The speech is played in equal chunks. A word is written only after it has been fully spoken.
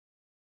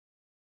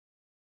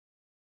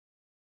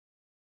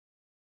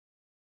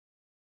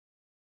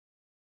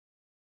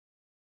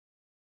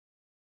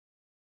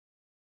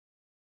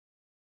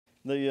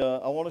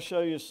I want to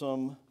show you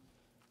some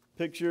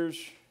pictures.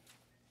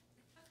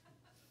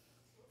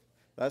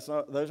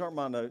 Those aren't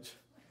my notes.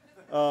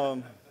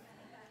 Y'all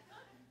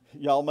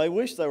may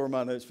wish they were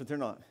my notes, but they're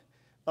not.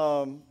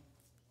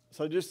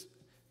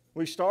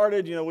 We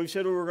started, we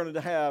said we were going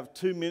to have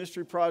 2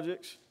 ministry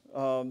projects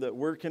that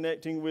we're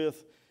connecting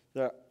with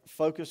that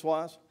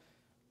focus-wise.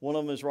 One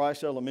of them is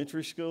Rice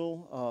Elementary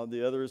School.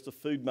 The other is the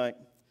food bank.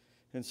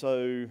 And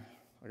so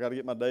I got to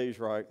get my days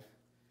right.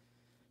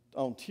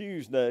 On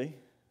Tuesday,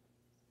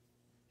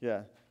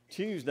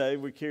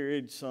 we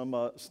carried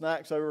some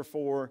snacks over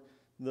for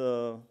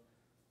the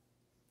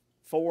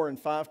 4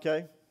 and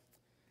 5K.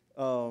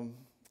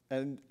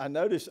 And I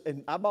noticed,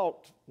 and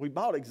we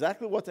bought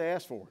exactly what they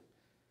asked for.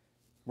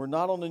 We're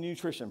not on the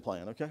nutrition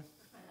plan, okay?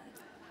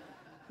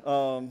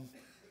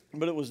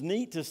 But it was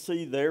neat to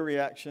see their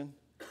reaction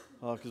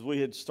because we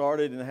had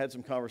started and had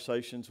some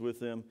conversations with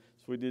them.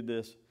 So we did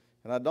this.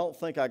 And I don't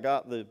think I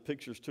got the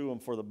pictures to them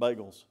for the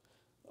bagels.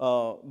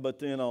 But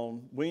then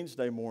on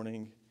Wednesday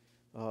morning,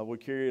 we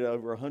carried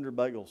over 100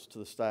 bagels to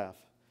the staff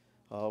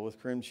with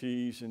cream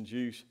cheese and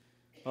juice,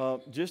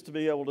 just to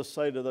be able to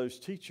say to those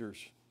teachers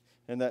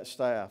and that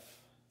staff,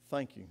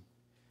 thank you.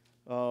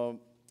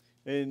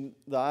 And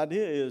the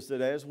idea is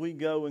that as we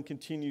go and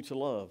continue to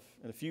love,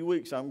 in a few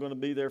weeks I'm going to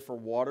be there for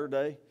Water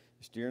Day.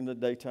 It's during the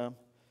daytime.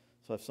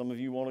 So if some of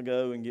you want to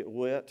go and get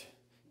wet,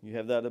 you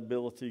have that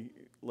ability,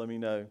 let me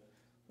know.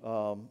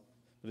 But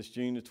it's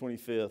June the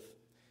 25th.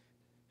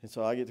 And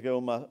so I get to go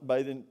on my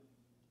bathing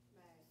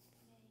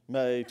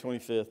May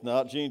 25th,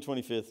 not June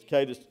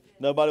 25th.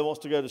 Nobody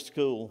wants to go to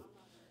school.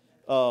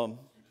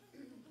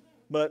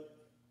 But,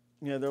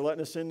 they're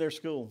letting us in their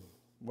school,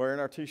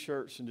 wearing our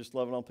T-shirts and just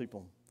loving on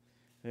people.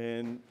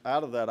 And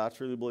out of that, I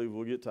truly believe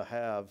we'll get to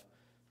have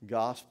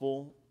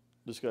gospel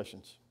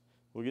discussions.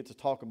 We'll get to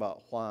talk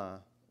about why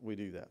we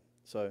do that.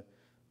 So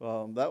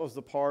that was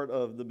the part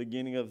of the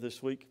beginning of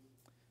this week.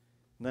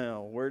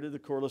 Now, where did the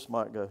cordless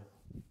mic go?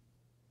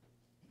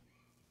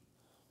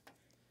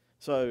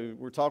 So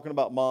we're talking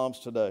about moms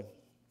today.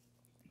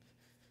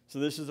 So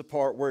this is the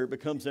part where it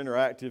becomes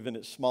interactive and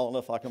it's small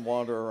enough I can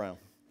wander around.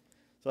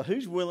 So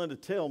who's willing to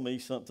tell me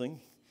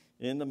something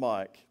in the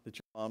mic that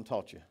your mom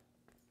taught you?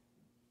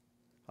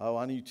 Oh,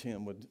 I knew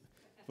Tim would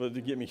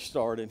get me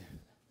started.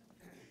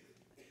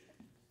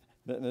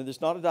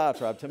 It's not a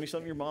diatribe. Tell me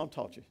something your mom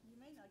taught you. You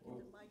may not get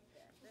it like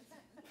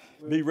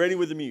that. Be ready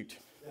with the mute.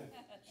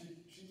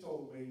 She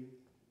told me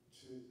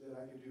that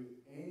I could do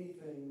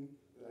anything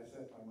that I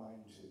set my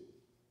mind to.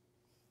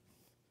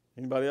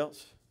 Anybody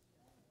else?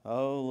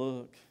 Oh,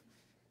 look.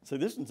 See,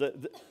 this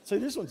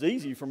one's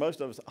easy for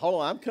most of us.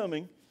 Hold on, I'm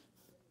coming.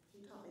 She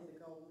taught me the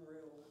golden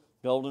rule.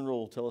 Golden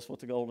rule. Tell us what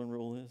the golden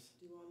rule is.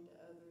 Do unto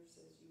others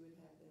as you would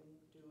have them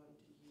do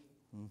unto you.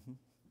 Mm-hmm.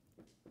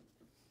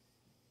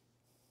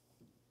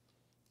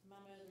 My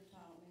mother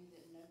taught me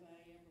that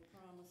nobody ever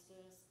promised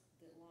us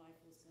that life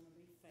was going to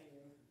be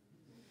fair.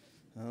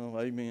 Oh,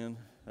 amen.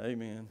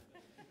 Amen.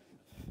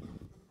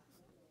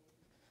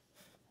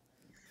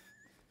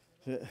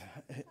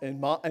 And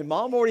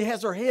mom already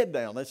has her head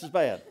down. This is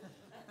bad.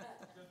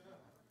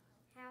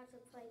 How to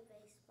play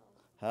baseball.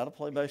 How to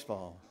play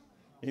baseball.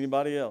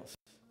 Anybody else?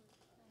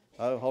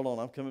 Oh, hold on.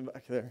 I'm coming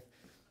back there.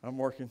 I'm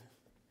working.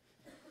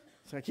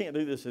 So I can't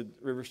do this at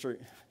River Street.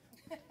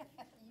 You get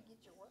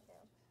your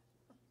workout.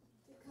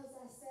 Because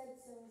I said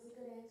so is a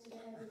good answer to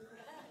everything.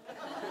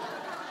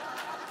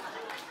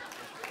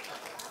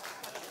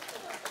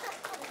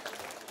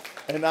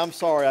 And I'm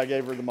sorry I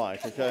gave her the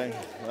mic, okay?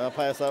 I'll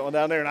pass that one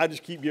down there, and I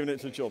just keep giving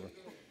it to the children.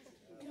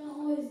 You don't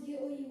always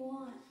get what you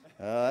want.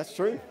 That's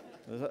true.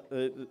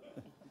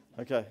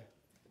 Okay.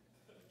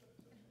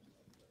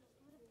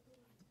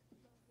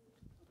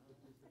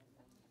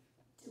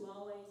 To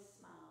always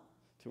smile.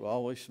 To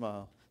always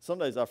smile. Some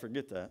days I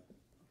forget that.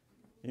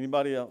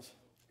 Anybody else?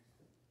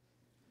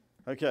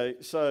 Okay,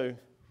 so,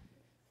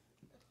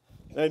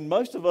 and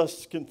most of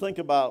us can think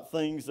about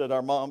things that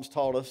our moms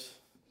taught us.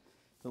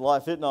 That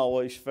life isn't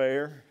always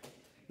fair.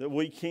 That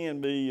we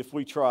can be, if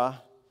we try,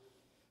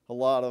 a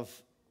lot of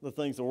the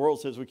things the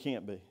world says we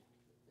can't be.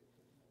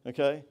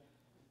 Okay?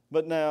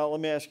 But now, let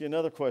me ask you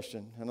another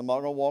question, and I'm not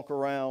going to walk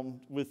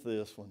around with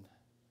this one.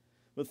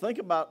 But think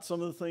about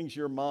some of the things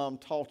your mom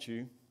taught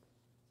you.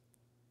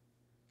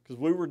 Because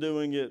we were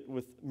doing it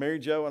with, Mary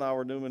Jo and I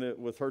were doing it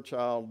with her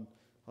child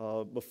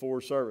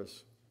before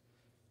service.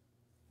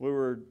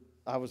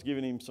 I was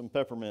giving him some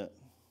peppermint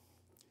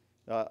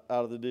out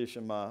of the dish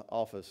in my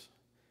office.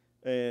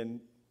 And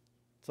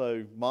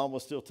so mom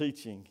was still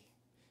teaching.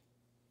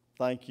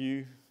 Thank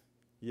you.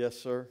 Yes,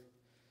 sir.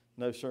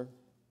 No, sir.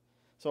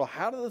 So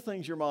how do the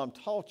things your mom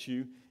taught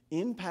you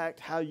impact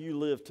how you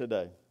live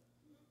today?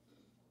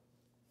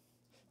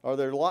 Are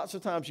there lots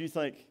of times you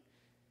think,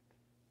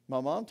 my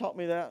mom taught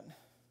me that?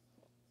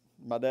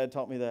 My dad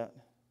taught me that?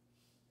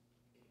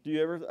 Do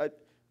you ever?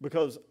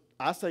 Because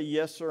I say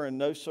yes, sir, and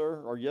no,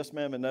 sir, or yes,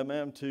 ma'am, and no,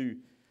 ma'am, to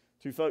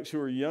folks who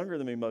are younger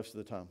than me most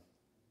of the time.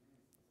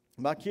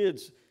 My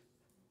kids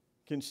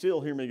can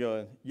still hear me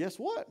going, yes,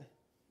 what?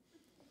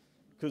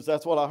 because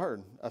that's what I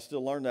heard. I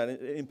still learn that.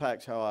 It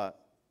impacts how I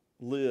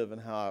live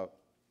and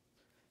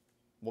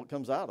what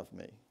comes out of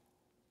me.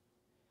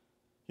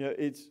 You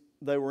know,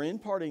 they were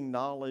imparting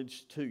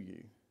knowledge to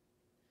you.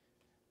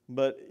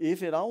 But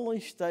if it only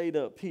stayed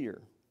up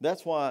here,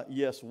 that's why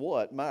yes,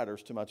 what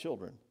matters to my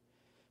children.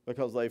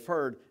 Because they've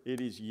heard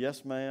it is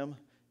yes, ma'am,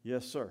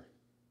 yes, sir.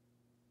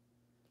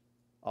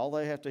 All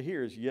they have to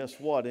hear is yes,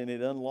 what, and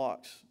it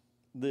unlocks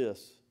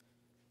this.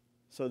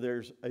 So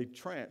there's a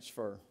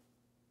transfer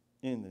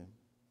in them.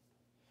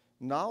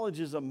 Knowledge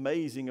is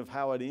amazing of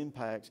how it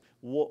impacts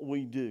what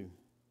we do.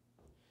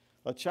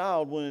 A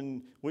child,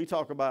 when we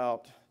talk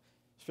about,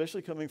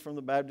 especially coming from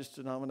the Baptist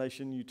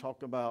denomination, you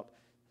talk about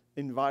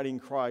inviting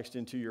Christ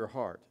into your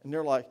heart. And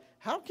they're like,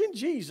 how can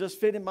Jesus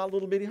fit in my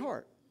little bitty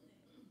heart?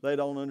 They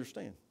don't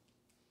understand.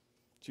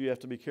 So you have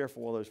to be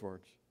careful with those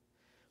words.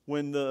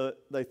 When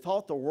they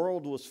thought the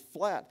world was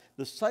flat,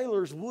 the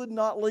sailors would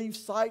not leave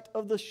sight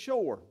of the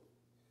shore.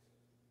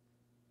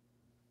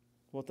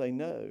 What they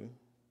know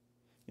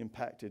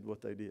impacted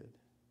what they did.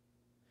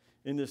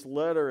 In this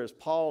letter, as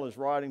Paul is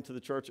writing to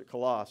the church at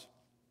Colossae,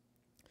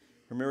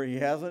 remember he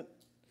hasn't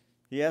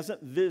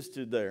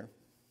visited there.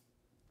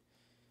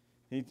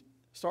 He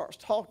starts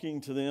talking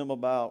to them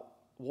about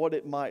what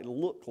it might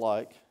look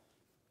like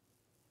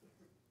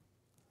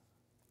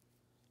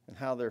and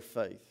how their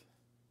faith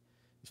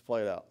is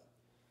played out.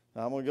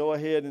 Now I'm going to go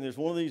ahead, and there's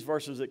one of these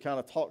verses that kind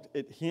of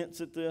it hints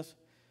at this.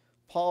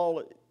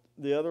 Paul,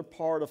 the other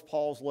part of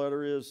Paul's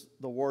letter is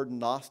the word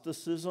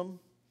Gnosticism,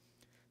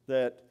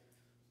 that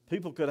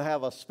people could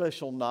have a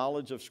special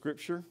knowledge of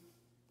Scripture,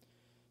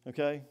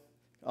 okay,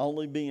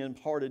 only being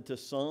imparted to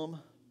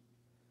some.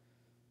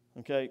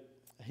 Okay,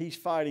 he's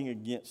fighting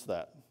against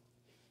that.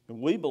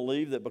 And we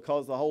believe that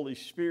because the Holy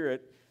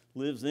Spirit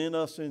lives in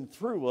us and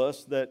through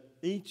us, that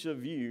each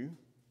of you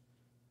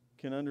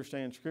can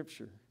understand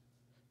Scripture.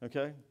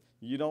 Okay?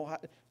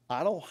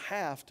 I don't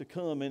have to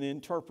come and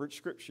interpret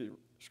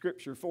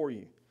Scripture for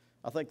you.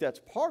 I think that's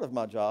part of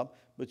my job,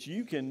 but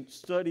you can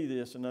study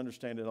this and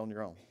understand it on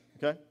your own.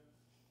 Okay?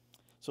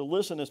 So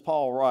listen as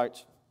Paul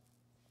writes,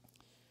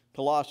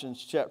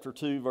 Colossians chapter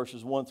 2,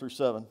 verses 1 through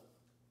 7.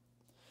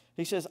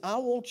 He says, I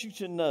want you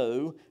to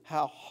know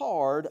how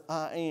hard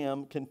I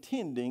am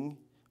contending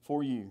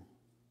for you.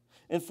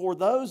 And for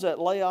those at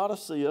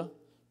Laodicea,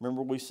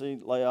 remember we see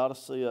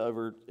Laodicea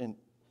over in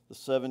the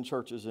 7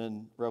 churches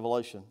in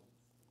Revelation.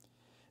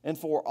 And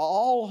for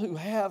all who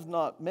have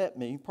not met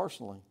me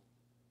personally.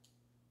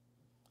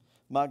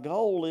 My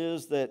goal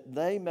is that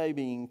they may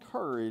be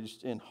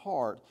encouraged in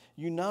heart,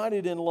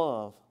 united in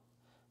love,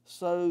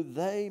 so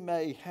they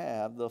may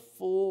have the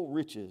full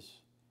riches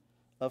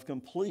of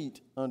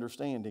complete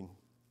understanding,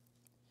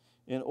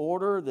 in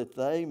order that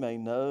they may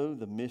know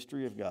the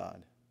mystery of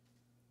God,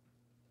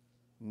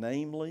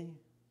 namely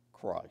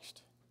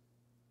Christ,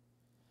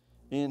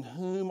 in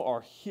whom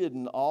are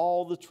hidden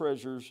all the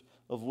treasures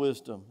of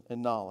wisdom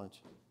and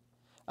knowledge.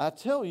 I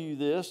tell you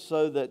this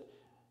so that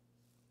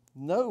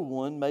no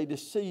one may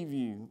deceive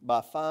you by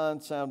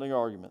fine-sounding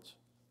arguments.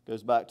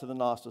 Goes back to the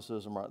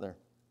Gnosticism right there.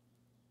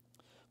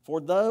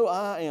 For though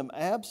I am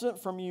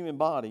absent from you in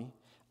body,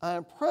 I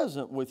am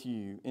present with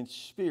you in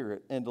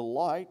spirit and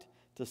delight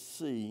to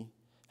see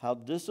how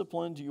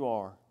disciplined you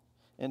are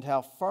and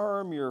how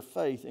firm your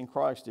faith in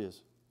Christ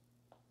is.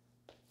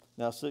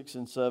 Now 6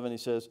 and 7 he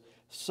says,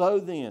 so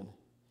then,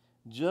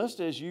 just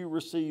as you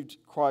received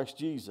Christ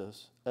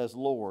Jesus as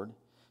Lord,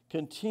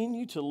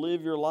 continue to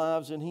live your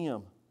lives in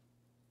Him,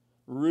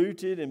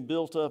 rooted and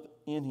built up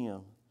in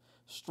Him,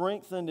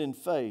 strengthened in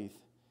faith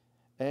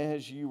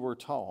as you were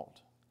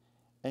taught,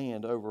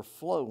 and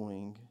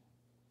overflowing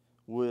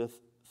with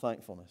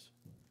thankfulness.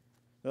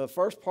 Now, the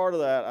first part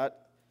of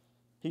that,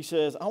 he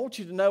says, I want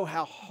you to know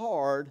how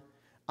hard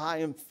I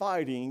am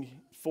fighting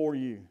for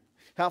you.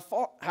 How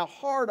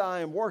hard I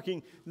am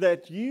working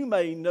that you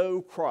may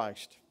know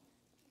Christ.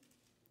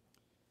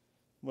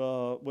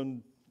 Well,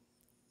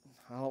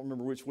 I don't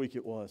remember which week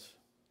it was.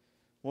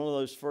 One of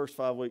those first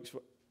 5 weeks,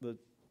 the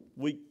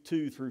week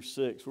 2 through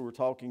 6, we were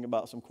talking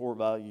about some core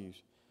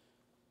values,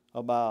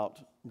 about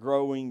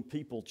growing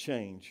people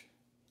change.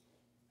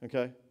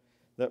 Okay?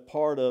 That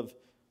part of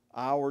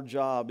our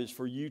job is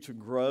for you to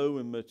grow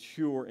and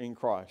mature in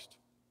Christ.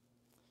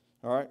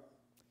 All right?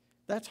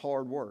 That's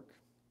hard work.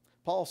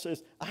 Paul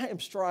says, I am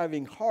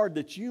striving hard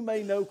that you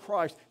may know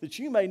Christ, that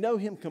you may know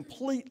Him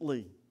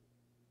completely.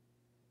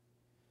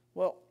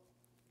 Well,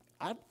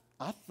 I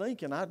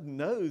think and I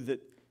know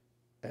that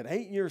at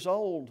 8 years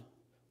old,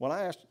 when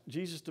I asked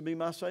Jesus to be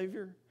my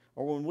Savior,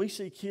 or when we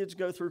see kids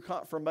go through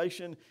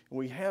confirmation and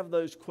we have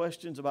those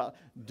questions about,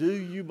 do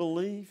you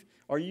believe?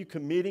 Are you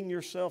committing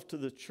yourself to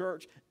the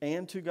church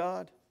and to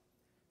God?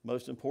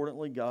 Most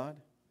importantly, God.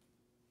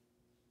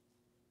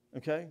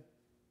 Okay?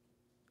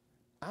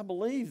 I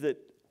believe that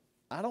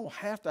I don't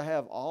have to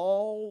have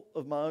all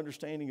of my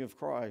understanding of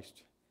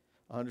Christ.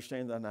 I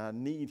understand that I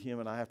need Him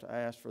and I have to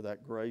ask for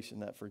that grace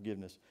and that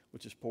forgiveness,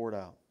 which is poured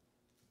out.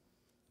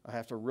 I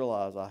have to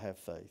realize I have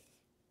faith.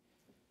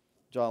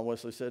 John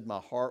Wesley said, my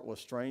heart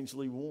was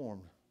strangely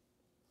warmed.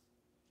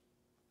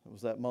 It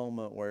was that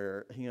moment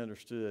where he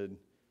understood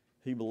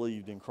he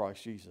believed in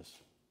Christ Jesus.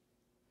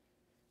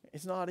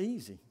 It's not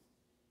easy.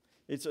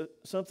 It's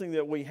something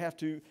that we have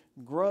to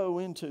grow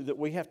into, that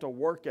we have to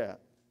work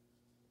at.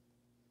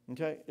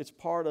 Okay? It's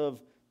part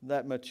of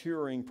that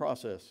maturing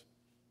process.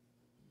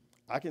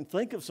 I can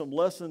think of some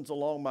lessons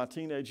along my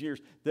teenage years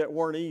that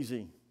weren't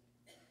easy.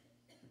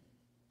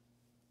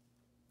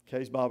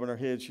 Kay's bobbing her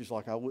head. She's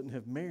like, I wouldn't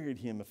have married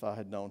him if I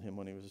had known him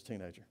when he was a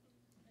teenager.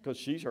 Because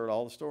she's heard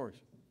all the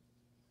stories.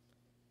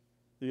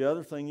 The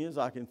other thing is,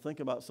 I can think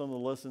about some of the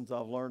lessons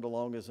I've learned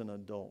along as an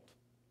adult.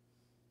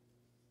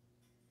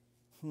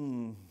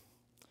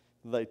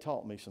 They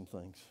taught me some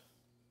things.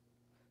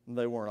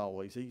 They weren't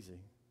always easy.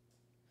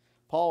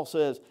 Paul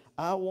says,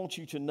 I want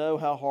you to know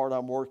how hard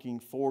I'm working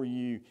for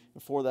you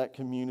and for that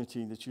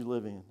community that you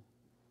live in.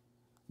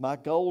 My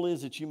goal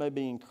is that you may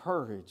be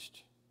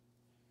encouraged.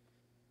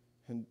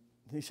 And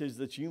he says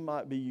that you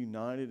might be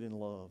united in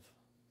love.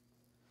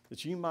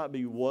 That you might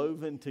be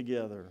woven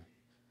together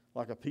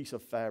like a piece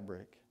of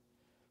fabric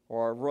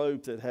or a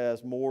rope that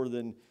has more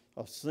than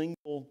a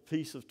single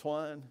piece of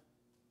twine,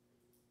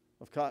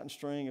 of cotton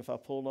string, if I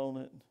pulled on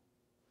it,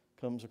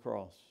 comes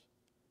across.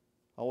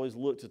 I always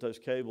looked at those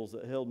cables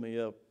that held me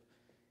up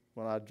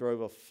when I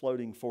drove a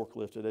floating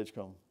forklift at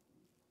Edgecombe.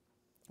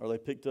 Or they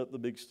picked up the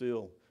big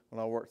steel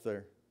when I worked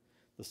there.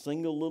 The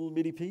single little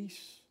bitty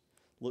piece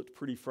looked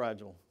pretty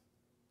fragile.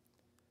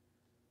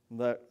 And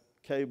that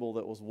cable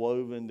that was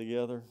woven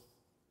together,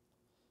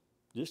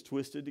 just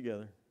twisted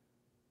together,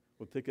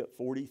 would pick up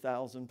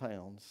 40,000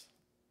 pounds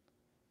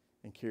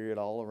and carry it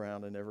all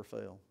around and never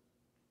fail.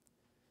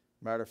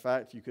 Matter of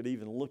fact, you could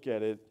even look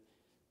at it.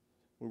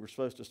 We were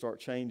supposed to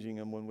start changing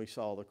them when we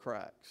saw the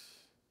cracks.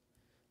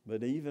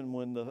 But even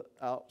when the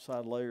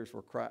outside layers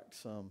were cracked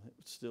some, it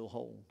would still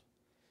hold,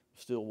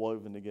 still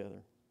woven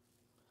together.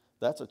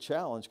 That's a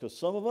challenge because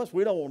some of us,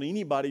 we don't want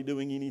anybody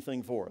doing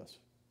anything for us.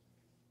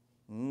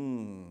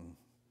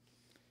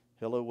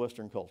 Hello,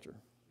 Western culture.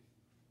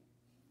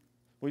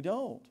 We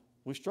don't.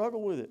 We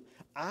struggle with it.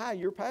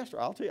 Your pastor,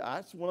 I'll tell you,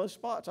 it's one of those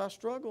spots I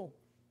struggle.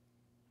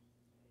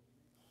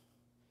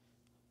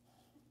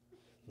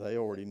 They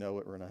already know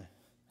it, Renee.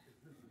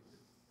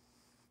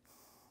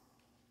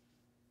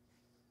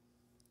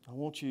 I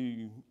want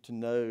you to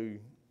know,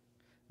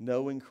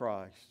 knowing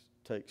Christ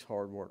takes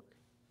hard work.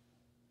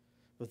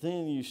 But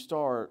then you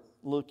start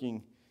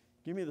looking.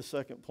 Give me the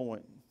second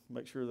point.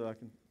 Make sure that I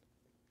can.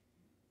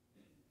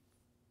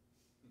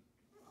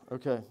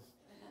 Okay.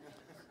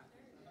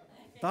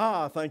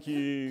 Thank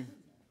you.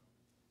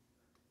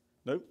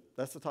 Nope,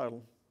 that's the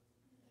title.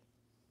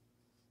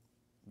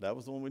 That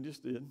was the one we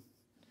just did.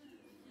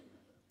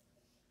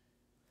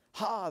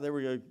 There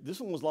we go. This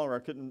one was longer. I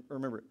couldn't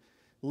remember it.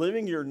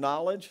 Living your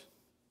knowledge,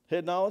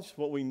 head knowledge,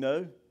 what we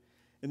know,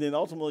 and then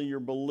ultimately your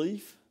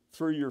belief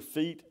through your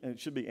feet, and it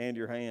should be and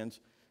your hands,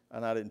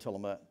 and I didn't tell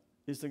them that,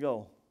 is the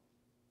goal.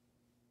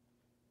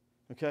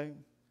 Okay?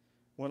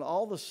 When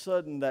all of a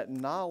sudden that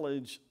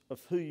knowledge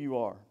of who you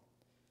are,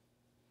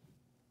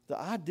 the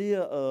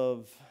idea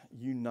of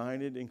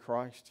united in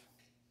Christ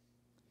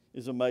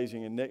is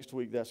amazing, and next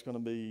week that's going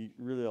to be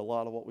really a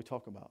lot of what we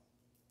talk about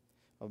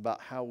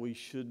how we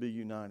should be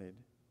united.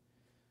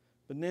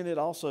 But then it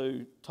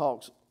also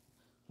talks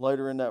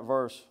later in that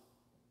verse.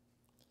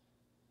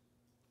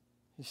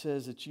 He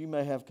says that you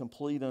may have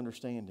complete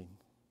understanding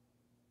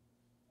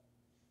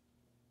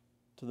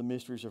to the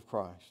mysteries of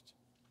Christ.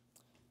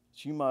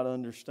 That you might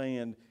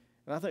understand.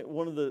 And I think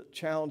one of the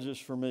challenges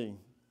for me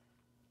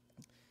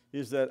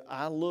is that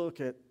I look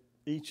at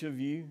each of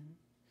you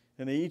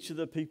and each of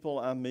the people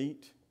I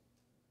meet,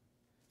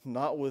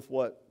 not with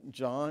what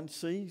John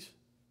sees,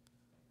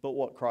 but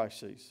what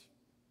Christ sees.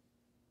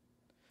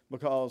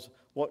 Because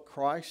what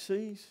Christ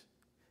sees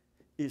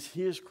is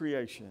His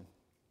creation.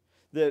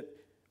 That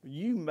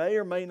you may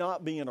or may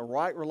not be in a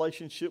right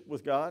relationship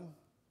with God,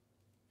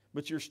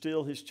 but you're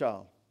still His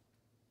child.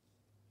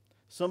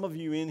 Some of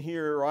you in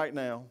here right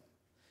now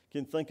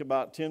can think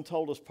about, Tim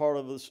told us part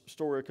of this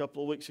story a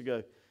couple of weeks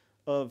ago,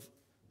 of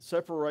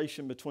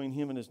separation between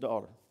him and his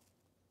daughter.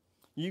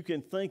 You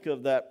can think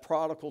of that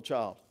prodigal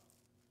child.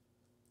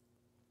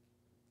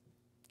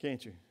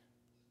 Can't you?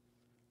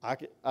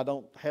 I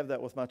don't have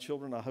that with my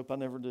children. I hope I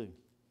never do.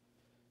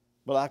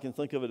 But I can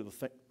think of it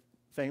with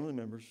family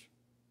members.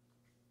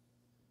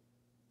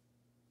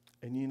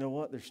 And you know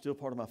what? They're still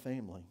part of my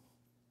family.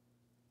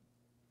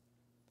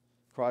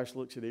 Christ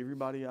looks at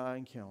everybody I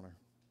encounter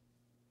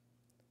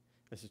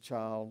as a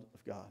child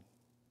of God.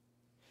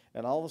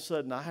 And all of a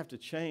sudden I have to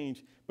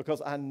change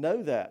because I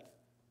know that.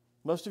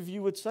 Most of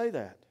you would say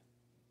that.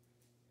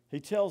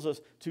 He tells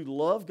us to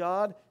love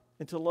God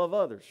and to love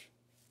others.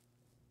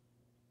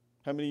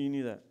 How many of you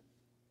knew that?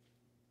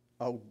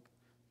 Oh,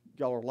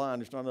 y'all are lying.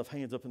 There's not enough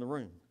hands up in the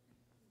room.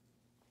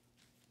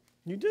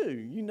 You do.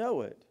 You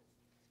know it.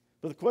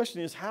 But the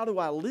question is, how do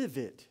I live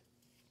it?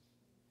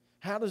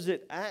 How does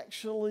it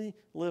actually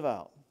live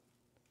out?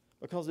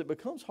 Because it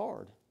becomes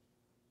hard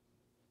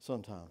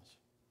sometimes.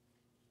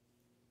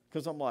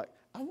 Because I'm like,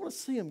 I want to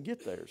see them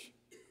get theirs.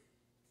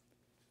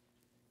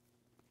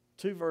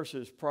 2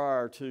 verses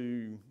prior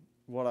to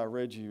what I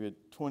read you at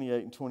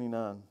 28 and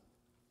 29.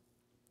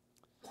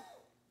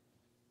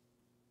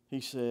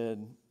 He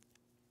said,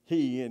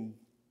 and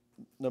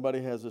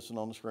nobody has this one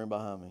on the screen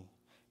behind me,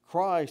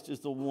 Christ is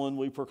the one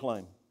we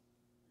proclaim.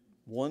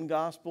 One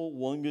gospel,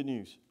 one good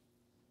news.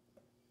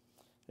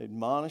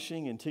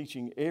 Admonishing and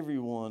teaching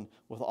everyone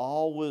with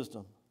all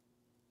wisdom,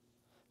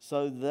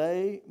 so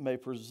they may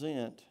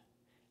present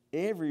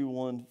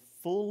everyone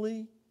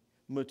fully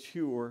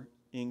mature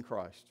in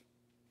Christ.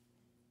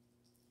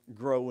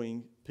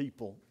 Growing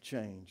people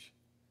change.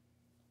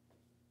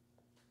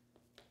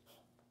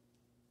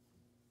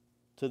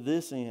 To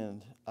this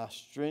end, I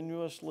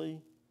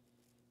strenuously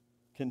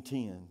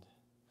contend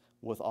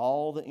with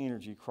all the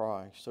energy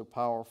Christ so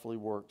powerfully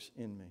works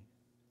in me.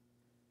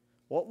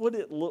 What would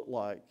it look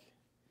like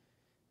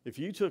if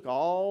you took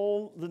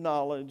all the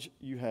knowledge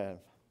you have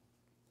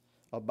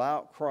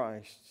about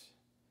Christ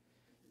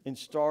and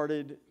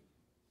started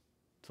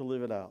to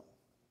live it out?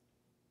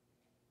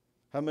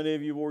 How many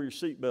of you wore your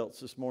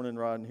seatbelts this morning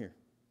riding here?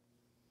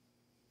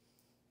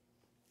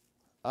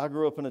 I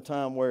grew up in a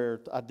time where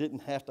I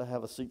didn't have to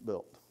have a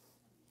seatbelt.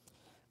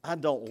 I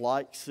don't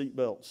like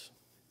seatbelts.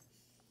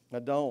 I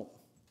don't.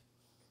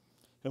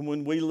 And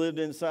when we lived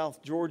in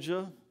South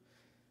Georgia,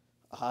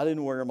 I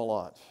didn't wear them a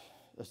lot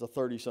as a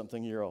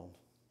 30-something-year-old.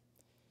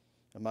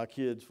 And my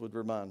kids would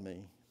remind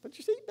me, put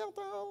your seatbelt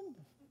on.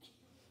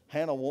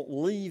 Hannah won't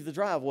leave the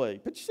driveway.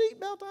 Put your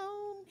seatbelt on.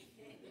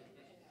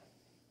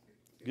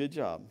 Good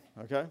job,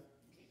 okay?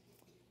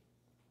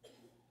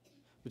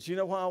 But you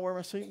know why I wear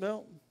my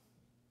seatbelt?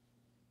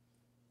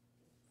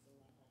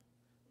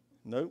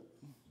 Nope.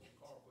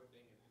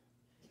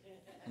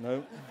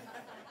 Nope.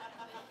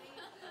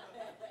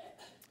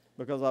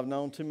 Because I've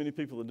known too many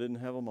people that didn't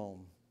have them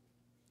on,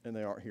 and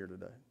they aren't here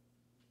today.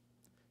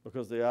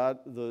 Because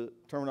the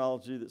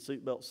terminology that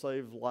seatbelts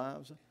save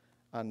lives,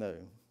 I know.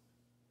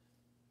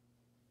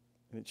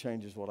 And it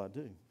changes what I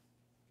do.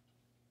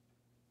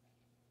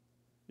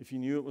 If you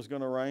knew it was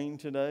going to rain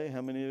today,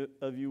 how many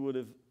of you would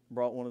have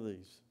brought one of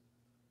these?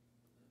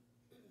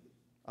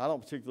 I don't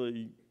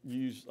particularly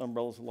use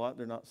umbrellas a lot.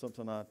 They're not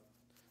something I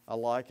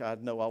like. I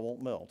know I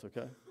won't melt,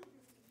 okay?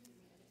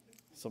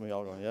 Some of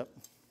y'all are going, yep.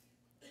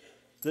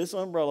 This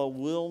umbrella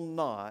will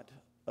not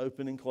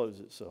open and close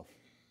itself.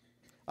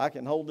 I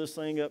can hold this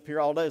thing up here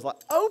all day. It's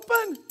like,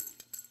 open!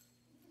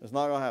 It's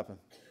not going to happen.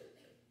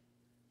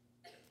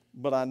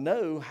 But I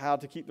know how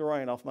to keep the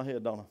rain off my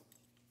head, don't I?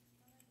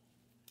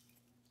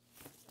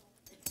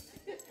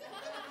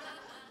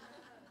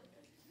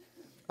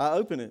 I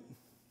open it.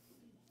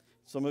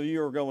 Some of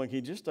you are going,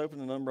 he just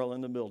opened an umbrella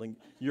in the building.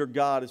 Your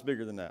God is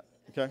bigger than that,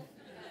 okay?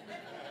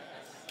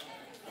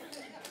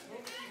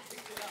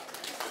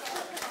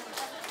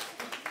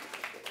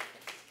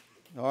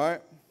 All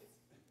right?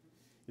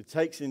 It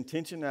takes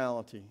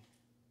intentionality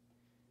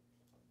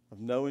of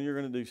knowing you're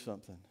going to do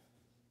something,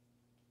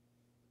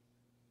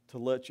 to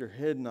let your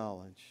head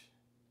knowledge,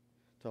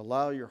 to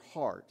allow your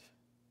heart,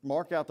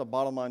 mark out the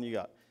bottom line you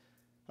got.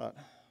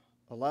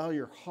 Allow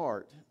your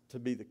heart to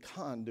be the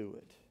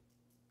conduit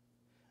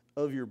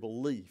of your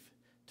belief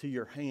to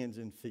your hands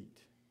and feet,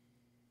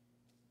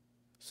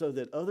 so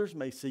that others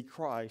may see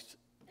Christ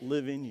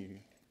live in you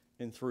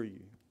and through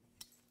you.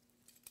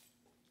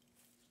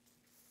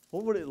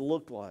 What would it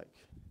look like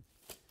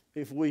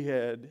if we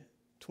had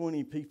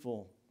 20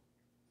 people,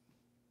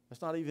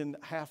 that's not even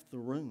half the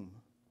room,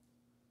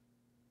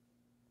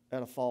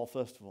 at a fall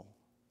festival?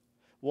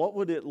 What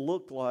would it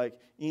look like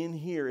in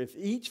here if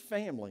each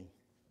family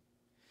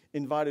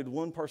invited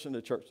one person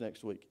to church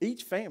next week?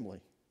 Each family,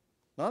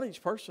 not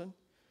each person.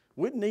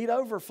 We'd need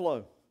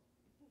overflow.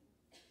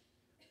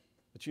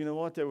 But you know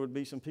what? There would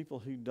be some people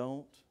who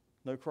don't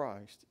know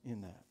Christ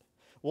in that.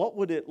 What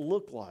would it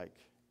look like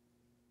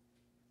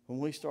when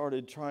we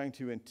started trying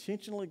to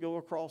intentionally go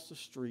across the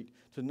street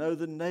to know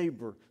the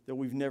neighbor that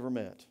we've never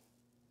met?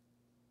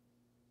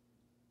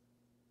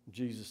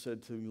 Jesus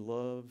said to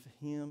love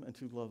him and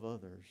to love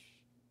others.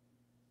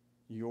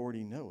 You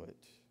already know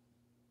it.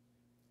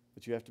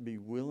 But you have to be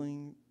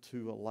willing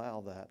to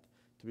allow that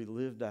to be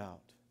lived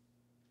out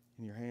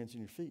in your hands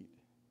and your feet.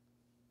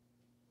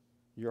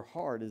 Your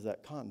heart is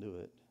that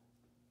conduit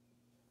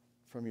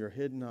from your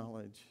hidden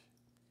knowledge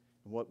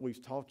and what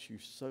we've taught you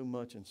so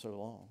much and so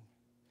long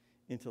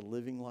into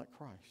living like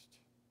Christ.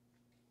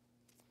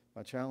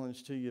 My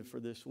challenge to you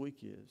for this week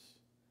is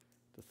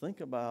to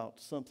think about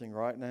something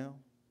right now.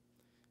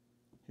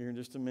 Here in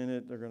just a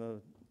minute,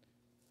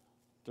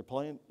 they're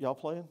playing. Y'all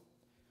playing?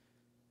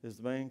 As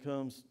the band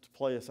comes to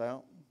play us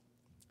out.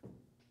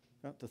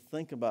 Got to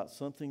think about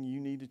something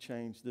you need to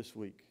change this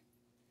week.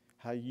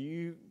 How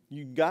you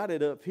got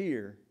it up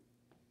here,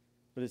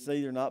 but it's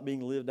either not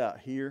being lived out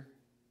here,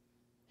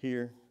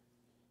 here,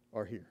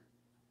 or here.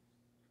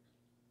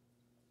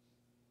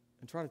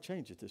 And try to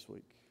change it this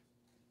week.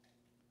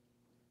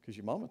 Because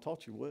your mama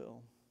taught you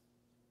well.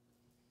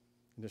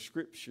 And the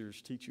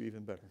scriptures teach you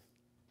even better.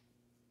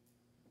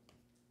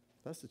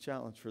 That's the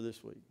challenge for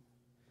this week.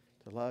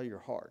 To allow your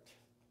heart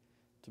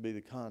to be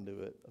the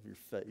conduit of your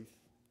faith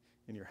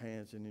in your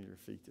hands and in your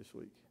feet this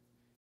week.